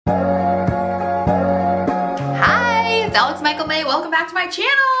May. Welcome back to my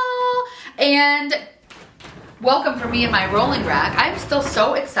channel. And welcome for me and my rolling rack. I'm still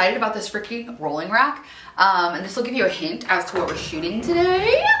so excited about this freaking rolling rack. And this will give you a hint as to what we're shooting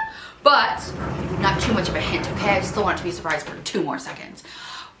today. But not too much of a hint, okay? I still want it to be surprised for 2 more seconds.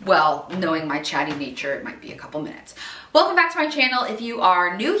 Well, knowing my chatty nature, it might be a couple minutes. Welcome back to my channel. If you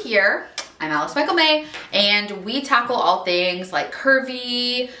are new here, I'm Alice Michael May, and we tackle all things like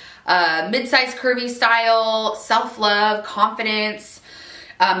curvy, mid-size curvy style, self-love, confidence,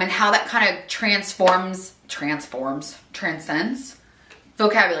 and how that kind of transcends.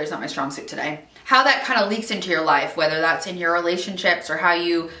 Vocabulary is not my strong suit today. How that kind of leaks into your life, whether that's in your relationships or how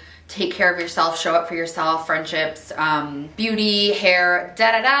you take care of yourself, show up for yourself, friendships, beauty, hair,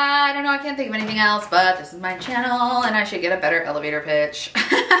 da-da-da. I don't know, I can't think of anything else, but this is my channel and I should get a better elevator pitch.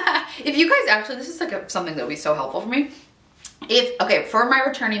 If you guys actually, this is like something that would be so helpful for me. Okay, for my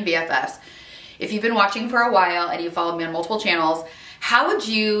returning BFFs, if you've been watching for a while and you followed me on multiple channels, how would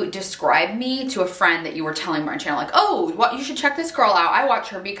you describe me to a friend that you were telling my channel, like, oh, what, you should check this girl out. I watch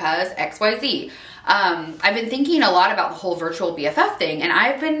her because XYZ. I've been thinking a lot about the whole virtual BFF thing, and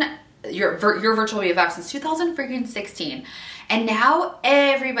I've been your virtual BFF since 2016. And now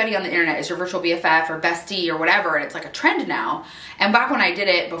everybody on the internet is your virtual BFF or bestie or whatever, and it's like a trend now. And back when I did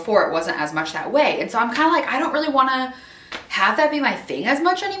it before, it wasn't as much that way. And so I'm kind of like, I don't really want to have that be my thing as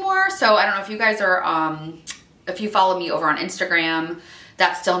much anymore. So I don't know if you guys are, if you follow me over on Instagram,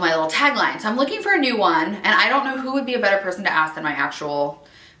 that's still my little tagline. So I'm looking for a new one, and I don't know who would be a better person to ask than my actual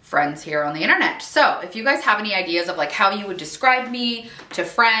friends here on the internet. So if you guys have any ideas of like how you would describe me to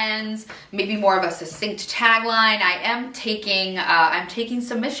friends, maybe more of a succinct tagline, I am taking I'm taking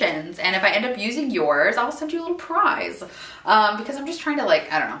submissions, and if I end up using yours, I'll send you a little prize, because I'm just trying to,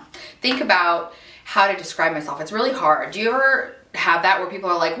 like, I don't know, think about how to describe myself. It's really hard. Do you ever have that where people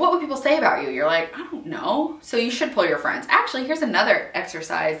are like, what would people say about you? You're like, I don't know. So you should pull your friends. Actually, here's another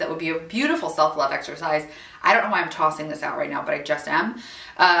exercise that would be a beautiful self-love exercise. I don't know why I'm tossing this out right now, but I just am.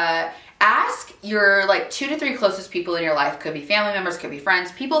 Ask your like 2 to 3 closest people in your life, could be family members, could be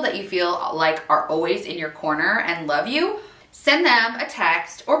friends, people that you feel like are always in your corner and love you. Send them a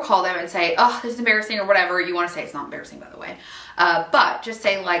text or call them and say, oh, this is embarrassing, or whatever you want to say. It's not embarrassing, by the way. But just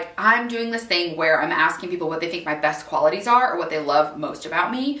say, like, I'm doing this thing where I'm asking people what they think my best qualities are or what they love most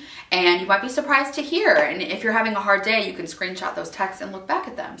about me. And you might be surprised to hear. And if you're having a hard day, you can screenshot those texts and look back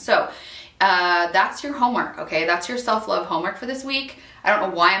at them. So that's your homework, okay? That's your self-love homework for this week. I don't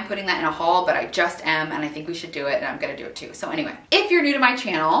know why I'm putting that in a haul, but I just am, and I think we should do it, and I'm gonna do it too. So anyway, if you're new to my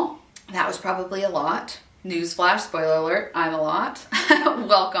channel, that was probably a lot. Newsflash, spoiler alert, I'm a lot.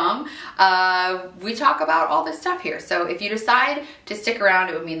 Welcome. We talk about all this stuff here. So if you decide to stick around,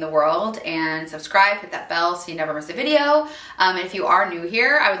 it would mean the world. And subscribe, hit that bell so you never miss a video. And if you are new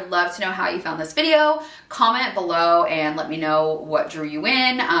here, I would love to know how you found this video. Comment below and let me know what drew you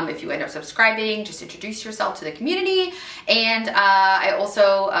in. If you end up subscribing, just introduce yourself to the community. And I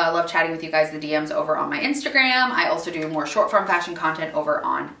also love chatting with you guys in the DMs over on my Instagram. I also do more short form fashion content over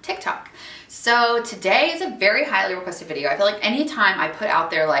on TikTok. So today is a very highly requested video. I feel like anytime I put out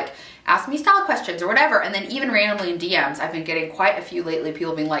there, like, ask me style questions or whatever, and then even randomly in DMs, I've been getting quite a few lately,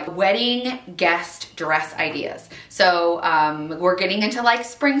 people being like, wedding guest dress ideas. So we're getting into like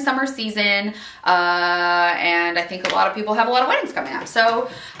spring, summer season, and I think a lot of people have a lot of weddings coming up. So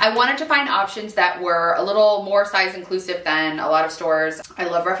I wanted to find options that were a little more size inclusive than a lot of stores. I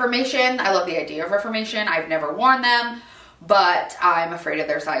love Reformation. I love the idea of Reformation. I've never worn them, but I'm afraid of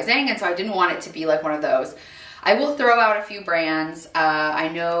their sizing, and so I didn't want it to be like one of those. I will throw out a few brands. I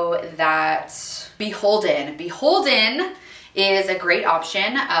know that Beholden is a great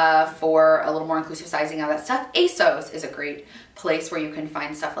option for a little more inclusive sizing of that stuff. ASOS is a great place where you can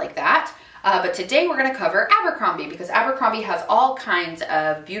find stuff like that. But today we're gonna cover Abercrombie, because Abercrombie has all kinds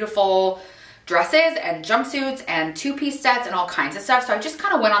of beautiful dresses and jumpsuits and 2-piece sets and all kinds of stuff. So I just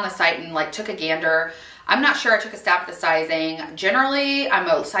kind of went on the site and like took a gander. I'm not sure, I took a stab at the sizing. Generally, I'm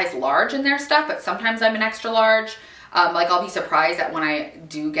a size large in their stuff, but sometimes I'm an extra large. Like I'll be surprised that when I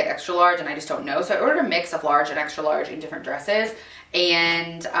do get extra large and I just don't know. So I ordered a mix of large and extra large in different dresses.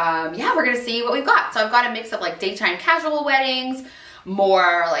 And yeah, we're gonna see what we've got. So I've got a mix of like daytime casual weddings,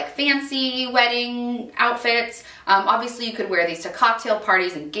 more like fancy wedding outfits. Obviously you could wear these to cocktail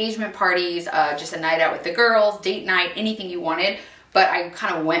parties, engagement parties, just a night out with the girls, date night, anything you wanted. But I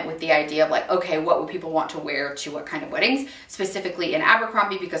kind of went with the idea of like, okay, what would people want to wear to what kind of weddings, specifically in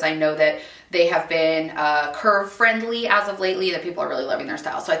Abercrombie, because I know that they have been curve friendly as of lately, that people are really loving their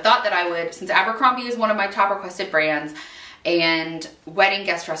style. So I thought that I would, since Abercrombie is one of my top requested brands and wedding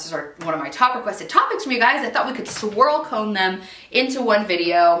guest dresses are one of my top requested topics from you guys, I thought we could swirl cone them into one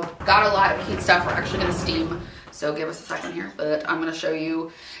video. Got a lot of cute stuff. We're actually gonna steam so give us a second here, but I'm gonna show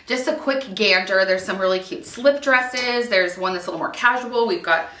you just a quick gander. There's some really cute slip dresses. There's one that's a little more casual. We've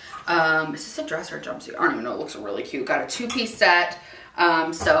got, is this a dress or a jumpsuit? I don't even know, it looks really cute. Got a 2-piece set.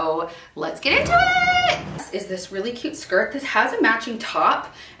 So let's get into it. This is this really cute skirt. This has a matching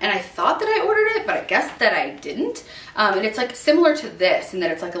top, and I thought that I ordered it, but I guess that I didn't. And it's like similar to this in that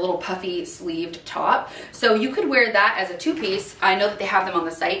it's like a little puffy sleeved top. So you could wear that as a 2-piece. I know that they have them on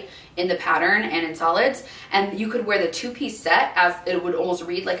the site in the pattern and in solids, and you could wear the 2-piece set as it would almost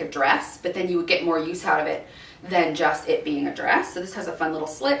read like a dress, but then you would get more use out of it than just it being a dress. So this has a fun little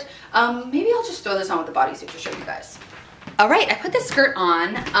slit. Maybe I'll just throw this on with the bodysuit to show you guys. All right, I put this skirt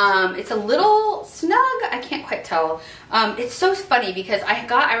on. It's a little snug, I can't quite tell. It's so funny because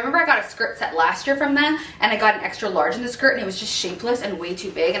I remember I got a skirt set last year from them, and I got an extra large in the skirt, and it was just shapeless and way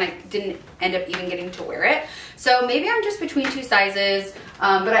too big, and I didn't end up even getting to wear it. So maybe I'm just between 2 sizes,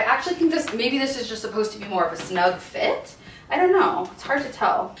 but I actually think maybe this is just supposed to be more of a snug fit. I don't know, it's hard to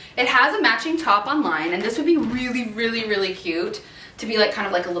tell. It has a matching top online, and this would be really, really, really cute to be like kind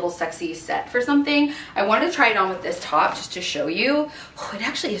of like a little sexy set for something. I wanted to try it on with this top just to show you. Oh, it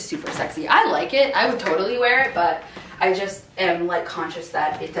actually is super sexy. I like it. I would totally wear it, but I just am like conscious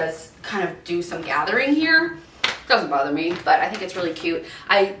that it does kind of do some gathering here. Doesn't bother me, but I think it's really cute.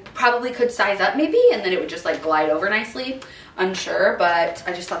 I probably could size up maybe, and then it would just like glide over nicely. Unsure, but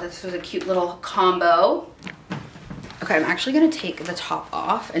I just thought that this was a cute little combo. Okay, I'm actually gonna take the top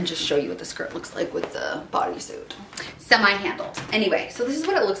off and just show you what the skirt looks like with the bodysuit. Semi-handled. Anyway, so this is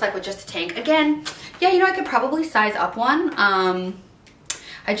what it looks like with just a tank. Again, yeah, you know, I could probably size up one.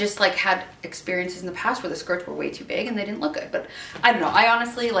 I just like had experiences in the past where the skirts were way too big and they didn't look good, but I don't know. I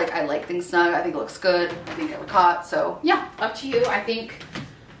honestly, like, I like things snug. I think it looks good. I think it look hot. So yeah, up to you. I think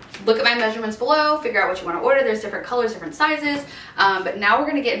look at my measurements below, figure out what you want to order. There's different colors, different sizes. But now we're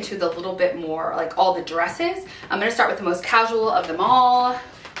going to get into the little bit more, like all the dresses. I'm going to start with the most casual of them all.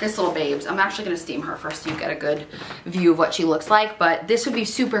 This little babes. I'm actually going to steam her first so you get a good view of what she looks like. But this would be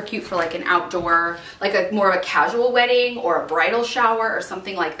super cute for like an outdoor, like a more of a casual wedding or a bridal shower or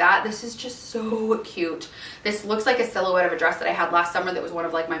something like that. This is just so cute. This looks like a silhouette of a dress that I had last summer that was one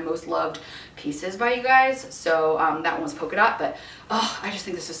of like my most loved pieces by you guys. So that one was polka dot, but oh, I just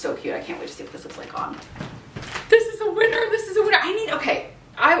think this is so cute. I can't wait to see what this looks like on. This is a winner. This is a winner. Okay,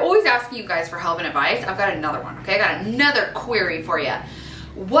 I always ask you guys for help and advice. I've got another one, okay? I got another query for you.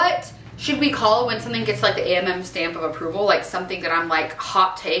 What should we call when something gets like the AMM stamp of approval, like something that I'm like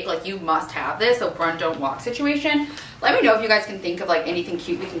hot take, like you must have this, a run don't walk situation? Let me know if you guys can think of like anything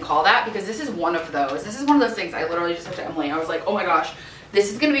cute we can call that, because this is one of those. This is one of those things I literally just said to Emily. I was like, oh my gosh, this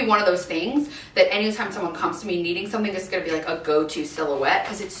is gonna be one of those things that anytime someone comes to me needing something, this is gonna be like a go-to silhouette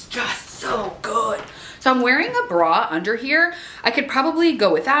because it's just so good. So I'm wearing a bra under here. I could probably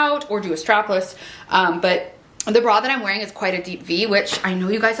go without or do a strapless, but the bra that I'm wearing is quite a deep V, which I know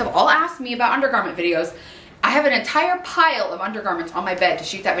you guys have all asked me about undergarment videos. I have an entire pile of undergarments on my bed to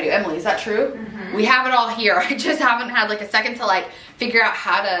shoot that video. Emily, is that true? Mm-hmm. We have it all here. I just haven't had like a second to like figure out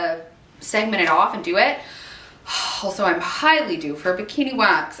how to segment it off and do it. Also, I'm highly due for a bikini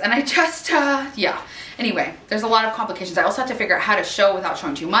wax, and I just, yeah. Anyway, there's a lot of complications. I also have to figure out how to show without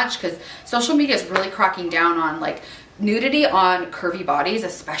showing too much, because social media is really cracking down on like nudity on curvy bodies,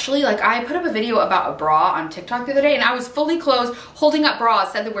 especially. Like I put up a video about a bra on TikTok the other day, and I was fully clothed, holding up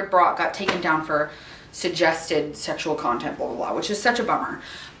bras, said the word bra, got taken down for suggested sexual content, blah, blah, blah, which is such a bummer.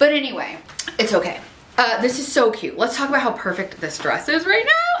 But anyway, it's okay. This is so cute. Let's talk about how perfect this dress is right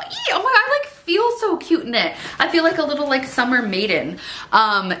now. Oh my God, I like feel so cute in it. I feel like a little like summer maiden.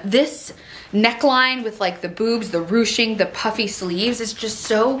 This neckline with like the boobs, the ruching, the puffy sleeves is just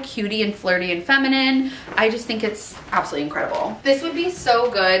so cutie and flirty and feminine. I just think it's absolutely incredible. This would be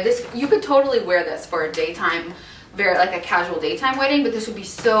so good. You could totally wear this for a daytime, very like a casual daytime wedding, but this would be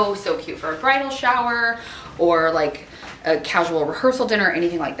so, so cute for a bridal shower or like a casual rehearsal dinner or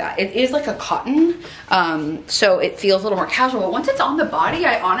anything like that. It is like a cotton, so it feels a little more casual. But once it's on the body,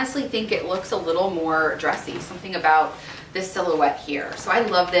 I honestly think it looks a little more dressy. Something about this silhouette here. So I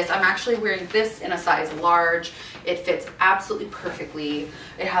love this. I'm actually wearing this in a size large. It fits absolutely perfectly.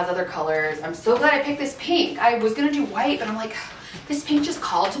 It has other colors. I'm so glad I picked this pink. I was gonna do white, but I'm like, this pink just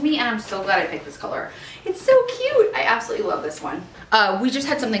called to me, and I'm so glad I picked this color. It's so cute. I absolutely love this one. We just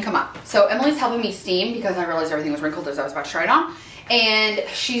had something come up. So Emily's helping me steam because I realized everything was wrinkled as I was about to try it on. And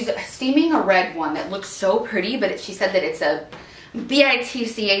she's steaming a red one that looks so pretty, but she said that it's a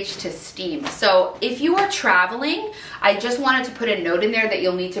BITCH to steam. So if you are traveling, I just wanted to put a note in there that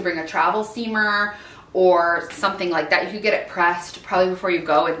you'll need to bring a travel steamer or something like that. You could get it pressed probably before you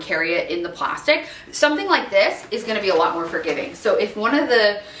go and carry it in the plastic. Something like this is gonna be a lot more forgiving. So if one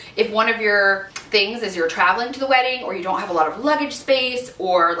of your things is you're traveling to the wedding, or you don't have a lot of luggage space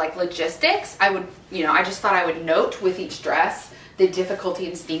or like logistics, I would, you know, I just thought I would note with each dress the difficulty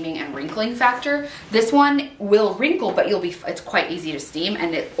in steaming and wrinkling factor. This one will wrinkle, but it's quite easy to steam,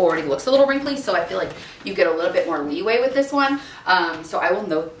 and it already looks a little wrinkly, so I feel like you get a little bit more leeway with this one. So I will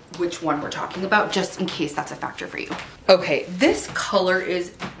note which one we're talking about just in case that's a factor for you. Okay, this color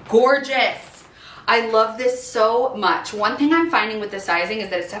is gorgeous. I love this so much. One thing I'm finding with the sizing is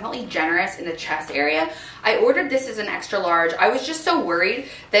that it's definitely generous in the chest area. I ordered this as an extra large. I was just so worried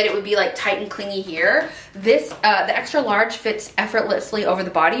that it would be like tight and clingy here. This, the extra large fits effortlessly over the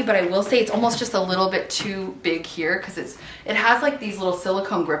body, but I will say it's almost just a little bit too big here because it has like these little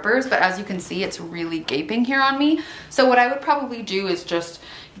silicone grippers, but as you can see, it's really gaping here on me. So what I would probably do is just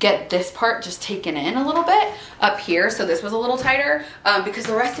get this part just taken in a little bit up here, so this was a little tighter, because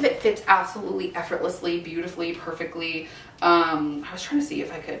the rest of it fits absolutely effortlessly, beautifully, perfectly. I was trying to see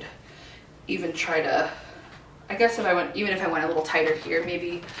if I could even try to, I guess even if I went a little tighter here,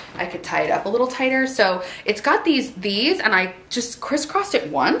 maybe I could tie it up a little tighter. So it's got these, and I just crisscrossed it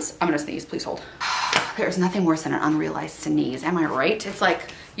once. I'm gonna sneeze, please hold. There's nothing worse than an unrealized sneeze, am I right? It's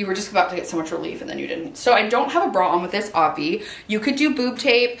like you were just about to get so much relief and then you didn't. So I don't have a bra on with this, obvi. You could do boob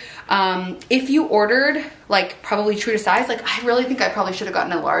tape. If you ordered like probably true to size, like I really think I probably should have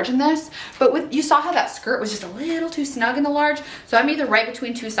gotten a large in this, but you saw how that skirt was just a little too snug in the large. So I'm either right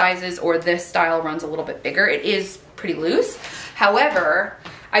between two sizes, or this style runs a little bit bigger. It is pretty loose. However,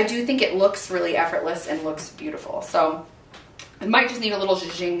 I do think it looks really effortless and looks beautiful. So it might just need a little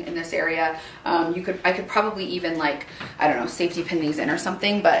zhuzhing in this area. I could probably even like, I don't know, safety pin these in or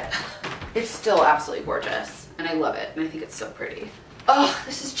something, but it's still absolutely gorgeous and I love it and I think it's so pretty. Oh,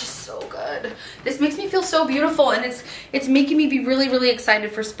 this is just so good. This makes me feel so beautiful, and it's making me be really, really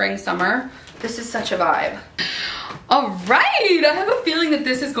excited for spring, summer. This is such a vibe. All right, I have a feeling that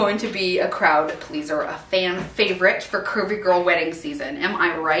this is going to be a crowd pleaser, a fan favorite for curvy girl wedding season. Am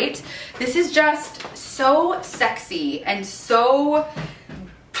I right? This is just so sexy and so,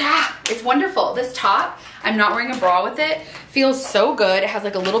 it's wonderful. This top, I'm not wearing a bra with it, feels so good. It has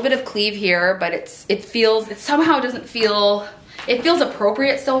like a little bit of cleave here, but it somehow doesn't feel, it feels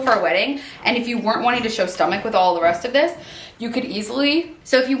appropriate still for a wedding. And if you weren't wanting to show stomach with all the rest of this, you could easily,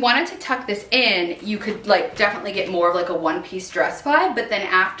 so if you wanted to tuck this in, you could like definitely get more of like a one-piece dress vibe, but then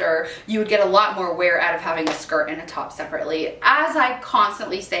after you would get a lot more wear out of having a skirt and a top separately. As I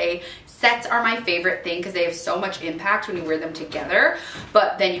constantly say, sets are my favorite thing because they have so much impact when you wear them together,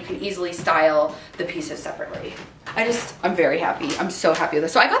 but then you can easily style the pieces separately. I'm very happy. I'm so happy with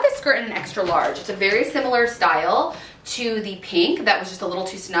this. So I got this skirt in an extra large. It's a very similar style to the pink that was just a little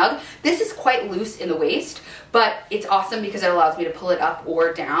too snug. This is quite loose in the waist, but it's awesome because it allows me to pull it up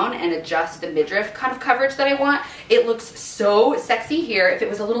or down and adjust the midriff kind of coverage that I want. It looks so sexy here. If it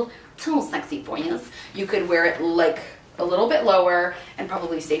was a little sexy for you, you could wear it like a little bit lower and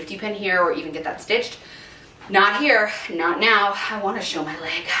probably safety pin here or even get that stitched. Not here, not now. I want to show my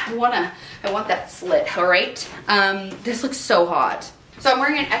leg. I want that slit, all right? This looks so hot. So I'm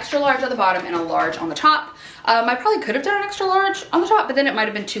wearing an extra large on the bottom and a large on the top. I probably could have done an extra large on the top, but then it might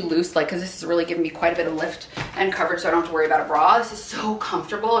have been too loose, like, because this is really giving me quite a bit of lift and coverage, so I don't have to worry about a bra. This is so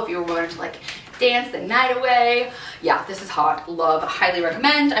comfortable if you were wanting to like dance the night away. Yeah, this is hot. Love, highly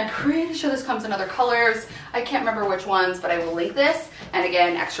recommend. I'm pretty sure this comes in other colors. I can't remember which ones, but I will link this. And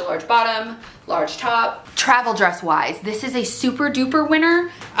again, extra large bottom, large top. Travel dress wise, this is a super duper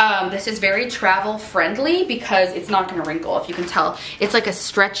winner. This is very travel friendly because it's not gonna wrinkle. If you can tell, it's like a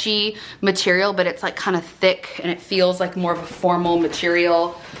stretchy material, but it's like kind of thick and it feels like more of a formal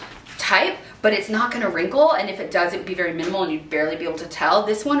material type, but it's not gonna wrinkle, and if it does, it would be very minimal and you'd barely be able to tell.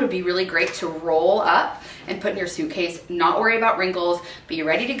 This one would be really great to roll up and put in your suitcase, not worry about wrinkles, be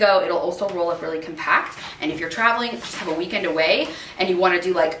ready to go. It'll also roll up really compact, and if you're traveling, just have a weekend away and you wanna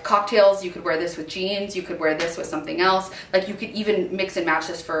do like cocktails, you could wear this with jeans, you could wear this with something else. Like you could even mix and match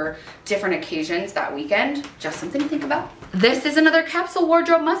this for different occasions that weekend. Just something to think about. This is another capsule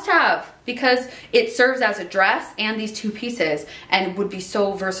wardrobe must-have because it serves as a dress and these two pieces and would be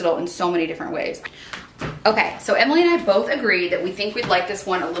so versatile in so many different ways. Okay, so Emily and I both agree that we think we'd like this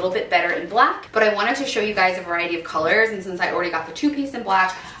one a little bit better in black, but I wanted to show you guys a variety of colors, and since I already got the two-piece in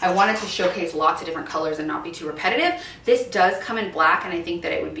black, I wanted to showcase lots of different colors and not be too repetitive. This does come in black, and I think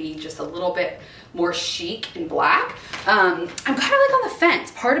that it would be just a little bit more chic in black. I'm kind of like on the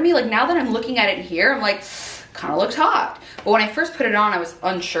fence. Part of me, like now that I'm looking at it here, I'm like, kind of looked hot. But when I first put it on, I was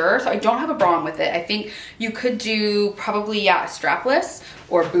unsure, so I don't have a bra on with it. I think you could do probably, yeah, a strapless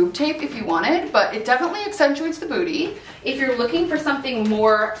or boob tape if you wanted, but it definitely accentuates the booty. If you're looking for something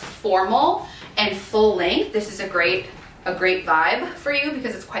more formal and full length, this is a great vibe for you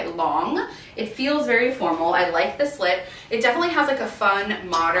because it's quite long. It feels very formal. I like the slit. It definitely has like a fun,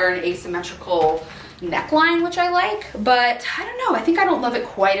 modern, asymmetrical neckline, which I like, but I don't know. I think I don't love it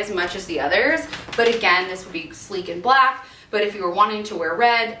quite as much as the others, but again, this would be sleek and black. But if you were wanting to wear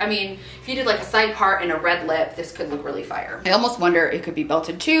red, I mean, if you did like a side part and a red lip, this could look really fire. I almost wonder it could be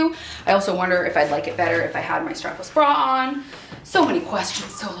belted too. I also wonder if I'd like it better if I had my strapless bra on. So many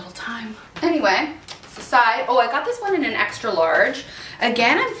questions, so little time. Anyway, it's the side. Oh, I got this one in an extra large.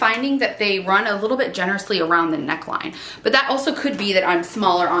 Again, I'm finding that they run a little bit generously around the neckline, but that also could be that I'm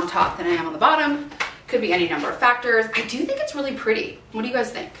smaller on top than I am on the bottom. Could be any number of factors. I do think it's really pretty. What do you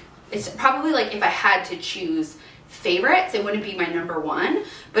guys think? It's probably like if I had to choose favorites, it wouldn't be my #1,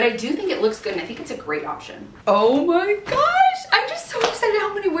 but I do think it looks good and I think it's a great option. Oh my gosh, I'm just so excited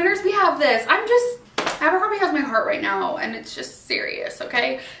how many winners we have this. Abercrombie has my heart right now and it's just serious,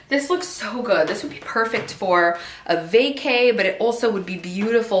 okay? This looks so good. This would be perfect for a vacay, but it also would be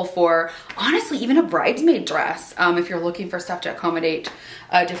beautiful for, honestly, even a bridesmaid dress. If you're looking for stuff to accommodate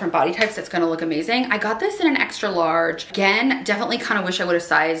different body types, that's gonna look amazing. I got this in an extra large. Again, definitely kind of wish I would have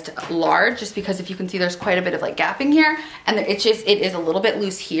sized large just because if you can see there's quite a bit of like gapping here and it is a little bit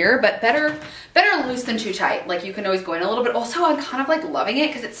loose here, but better loose than too tight. Like you can always go in a little bit. Also, I'm kind of like loving it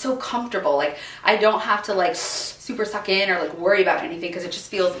because it's so comfortable. Like I don't have to like super suck in or like worry about anything because it just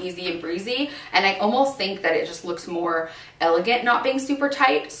feels easy and breezy. And I almost think that it just looks more elegant not being super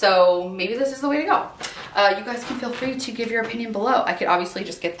tight. So maybe this is the way to go. You guys can feel free to give your opinion below. I could obviously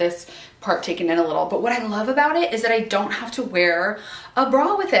just get this part taken in a little, but what I love about it is that I don't have to wear a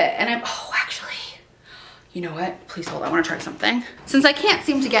bra with it. And oh, actually, you know what? Please hold, I wanna try something. Since I can't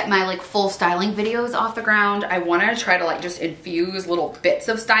seem to get my like full styling videos off the ground, I wanna try to like just infuse little bits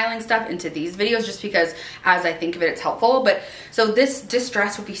of styling stuff into these videos just because as I think of it, it's helpful. But so this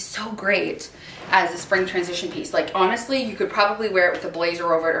dress would be so great as a spring transition piece. Like honestly, you could probably wear it with a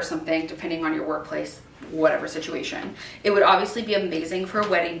blazer over it or something, depending on your workplace, whatever situation. It would obviously be amazing for a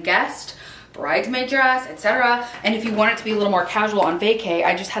wedding guest, bridesmaid dress, etc. And if you want it to be a little more casual on vacay,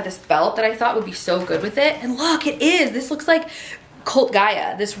 I just had this belt that I thought would be so good with it. And look, it is. This looks like Cult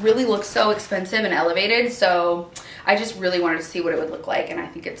Gaia. This really looks so expensive and elevated. So I just really wanted to see what it would look like. And I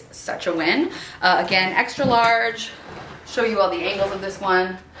think it's such a win. Again, extra large. Show you all the angles of this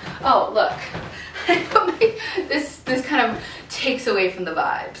one. Oh, look. This kind of takes away from the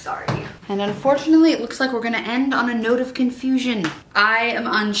vibe, sorry. And unfortunately, it looks like we're gonna end on a note of confusion. I am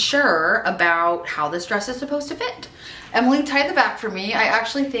unsure about how this dress is supposed to fit. Emily tied the back for me. I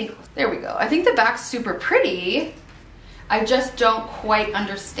actually think, there we go. I think the back's super pretty. I just don't quite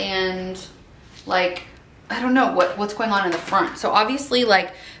understand, like, I don't know what's going on in the front. So obviously,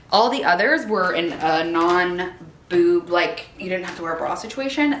 like, all the others were in a non-boob, like, you didn't have to wear a bra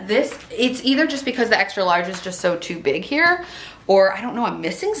situation. This, it's either just because the extra large is just so too big here, or I don't know, I'm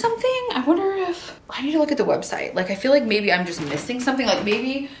missing something. I wonder if, I need to look at the website. Like, I feel like maybe I'm just missing something. Like,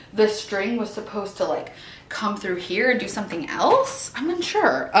 maybe the string was supposed to, like, come through here and do something else. I'm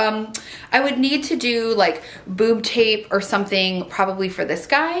unsure. I would need to do like boob tape or something probably for this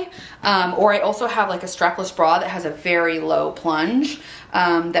guy. Or I also have like a strapless bra that has a very low plunge.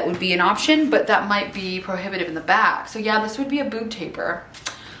 That would be an option, but that might be prohibitive in the back. So yeah, this would be a boob taper.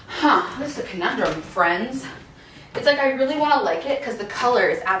 Huh, this is a conundrum, friends. It's like I really want to like it because the color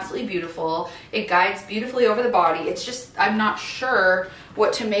is absolutely beautiful. It guides beautifully over the body. It's just, I'm not sure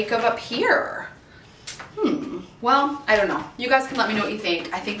what to make of up here. Well, I don't know. You guys can let me know what you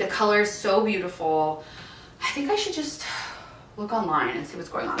think. I think the color is so beautiful. I think I should just look online and see what's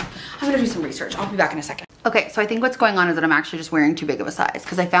going on. I'm gonna do some research. I'll be back in a second. Okay, so I think what's going on is that I'm actually just wearing too big of a size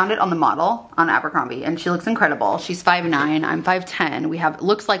because I found it on the model on Abercrombie and she looks incredible. She's 5'9", I'm 5'10".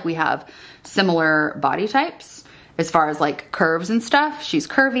 Looks like we have similar body types as far as like curves and stuff. She's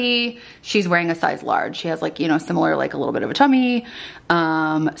curvy, she's wearing a size large. She has like, you know, similar, like a little bit of a tummy.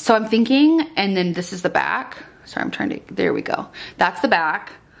 So I'm thinking, and then this is the back. Sorry, I'm trying to, there we go. That's the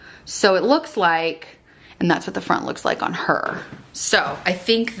back. So it looks like, and that's what the front looks like on her. So I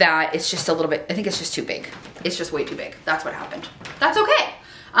think that it's just a little bit, I think it's just too big. It's just way too big. That's what happened. That's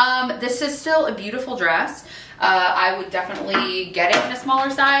okay. This is still a beautiful dress. I would definitely get it in a smaller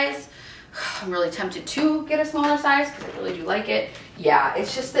size. I'm really tempted to get a smaller size because I really do like it. Yeah,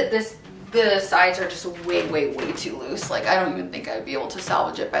 it's just that the sides are just way, way, way too loose. Like, I don't even think I'd be able to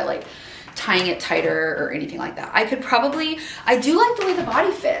salvage it by like tying it tighter or anything like that. I do like the way the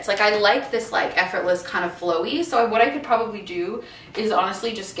body fits. Like I like this like effortless kind of flowy. So what I could probably do is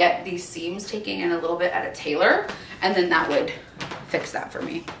honestly just get these seams taking in a little bit at a tailor, and then that would fix that for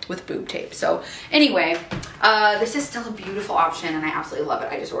me with boob tape. So anyway, this is still a beautiful option and I absolutely love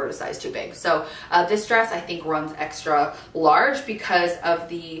it. I just ordered a size too big. So this dress I think runs extra large because of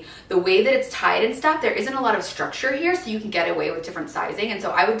the way that it's tied and stuff. There isn't a lot of structure here, so you can get away with different sizing. And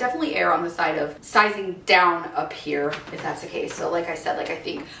so I would definitely err on the side of sizing down up here if that's the case. So like I said, like I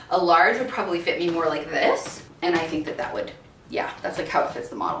think a large would probably fit me more like this. And I think that would, yeah, that's like how it fits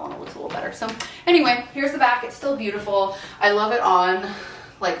the model and it looks a little better. So anyway, here's the back. It's still beautiful. I love it on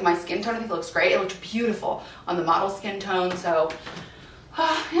like my skin tone. I think it looks great. It looked beautiful on the model skin tone. So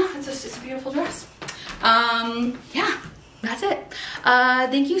yeah, it's a beautiful dress. Yeah, that's it.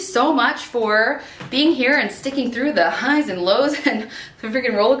 Thank you so much for being here and sticking through the highs and lows and the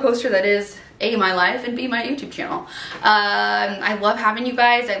freaking roller coaster that is A, my life, and B, my YouTube channel. I love having you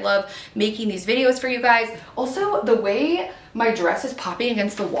guys. I love making these videos for you guys. Also, the way my dress is popping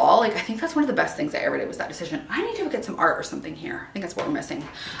against the wall, like I think that's one of the best things I ever did was that decision. I need to get some art or something here. I think that's what we're missing.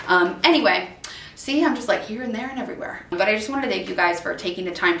 Anyway, see, I'm just like here and there and everywhere. But I just wanted to thank you guys for taking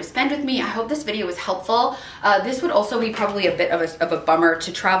the time to spend with me. I hope this video was helpful. This would also be probably a bit of a bummer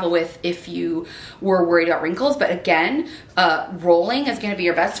to travel with if you were worried about wrinkles. But again, rolling is gonna be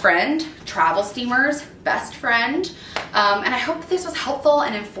your best friend. Travel steamers, best friend. And I hope that this was helpful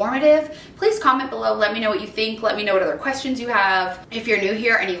and informative. Please comment below, let me know what you think. Let me know what other questions you have. If you're new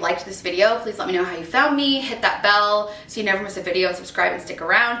here and you liked this video, please let me know how you found me. Hit that bell so you never miss a video, and subscribe and stick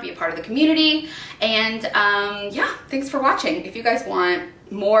around, be a part of the community. And yeah, thanks for watching. If you guys want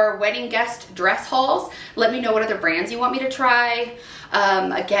more wedding guest dress hauls, let me know what other brands you want me to try.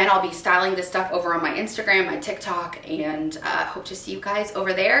 Again, I'll be styling this stuff over on my Instagram, my TikTok, and hope to see you guys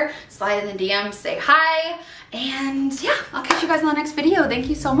over there. Slide in the DMs, say hi, and yeah, I'll catch you guys in the next video. Thank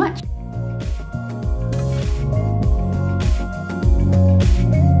you so much.